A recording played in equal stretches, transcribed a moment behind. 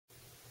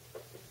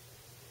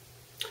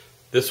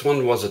This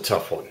one was a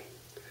tough one.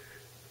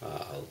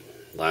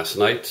 Last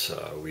night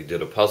we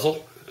did a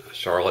puzzle,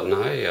 Charlotte and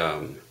I.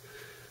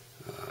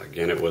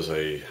 Again, it was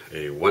a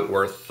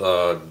Wentworth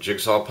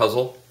jigsaw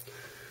puzzle.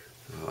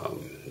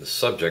 The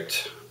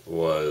subject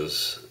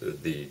was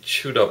the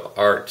chewed up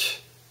art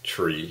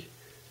tree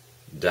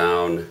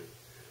down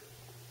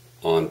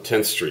on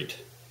 10th Street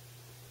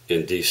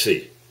in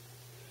DC.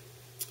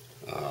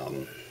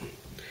 And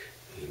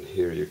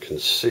here you can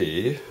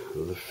see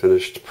the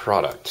finished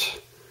product.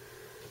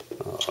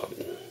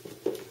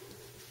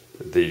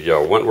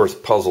 The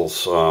Wentworth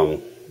puzzles,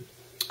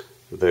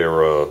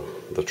 they're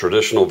the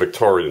traditional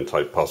Victorian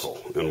type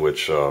puzzle in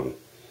which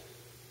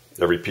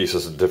every piece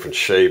is a different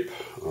shape,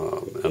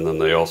 and then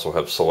they also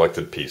have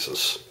selected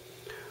pieces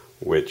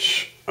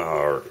which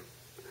are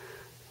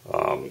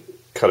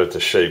cut into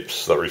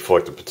shapes that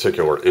reflect a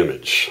particular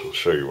image. I'll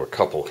show you a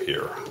couple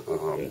here.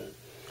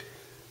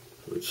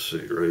 Let's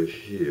see, right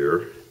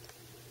here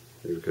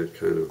you've got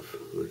kind of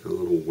like a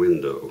little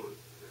window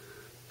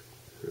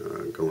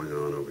going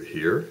on over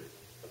here.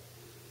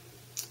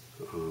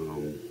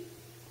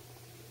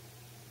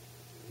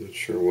 Not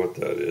sure what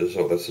that is.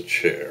 Oh, that's a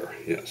chair.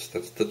 Yes,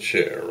 that's the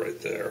chair right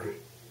there.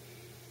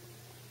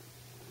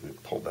 Let me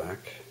pull back.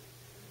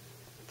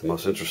 The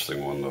most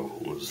interesting one, though,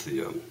 was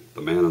the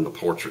man in the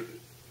portrait.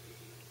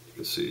 You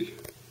can see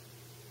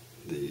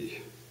the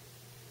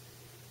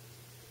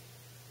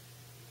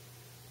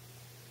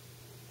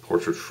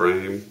portrait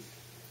frame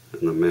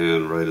and the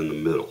man right in the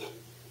middle.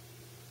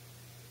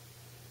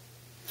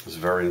 It was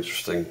very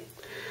interesting,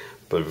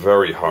 but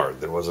very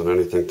hard. There wasn't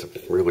anything to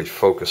really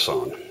focus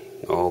on.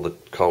 All the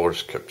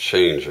colors kept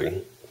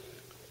changing,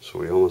 so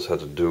we almost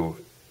had to do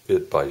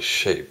it by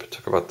shape. It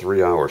took about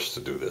 3 hours to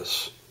do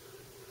this.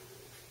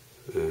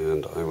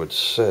 And I would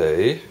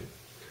say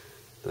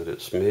that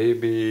it's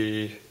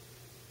maybe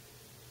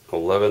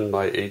 11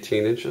 by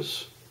 18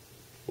 inches,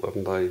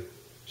 11 by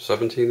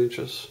 17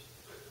 inches.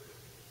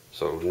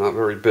 So not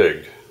very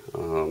big,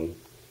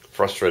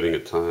 frustrating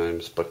at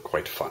times, but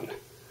quite fun.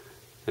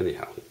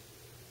 Anyhow,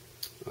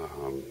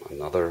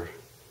 another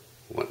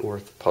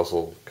Wentworth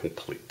puzzle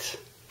complete.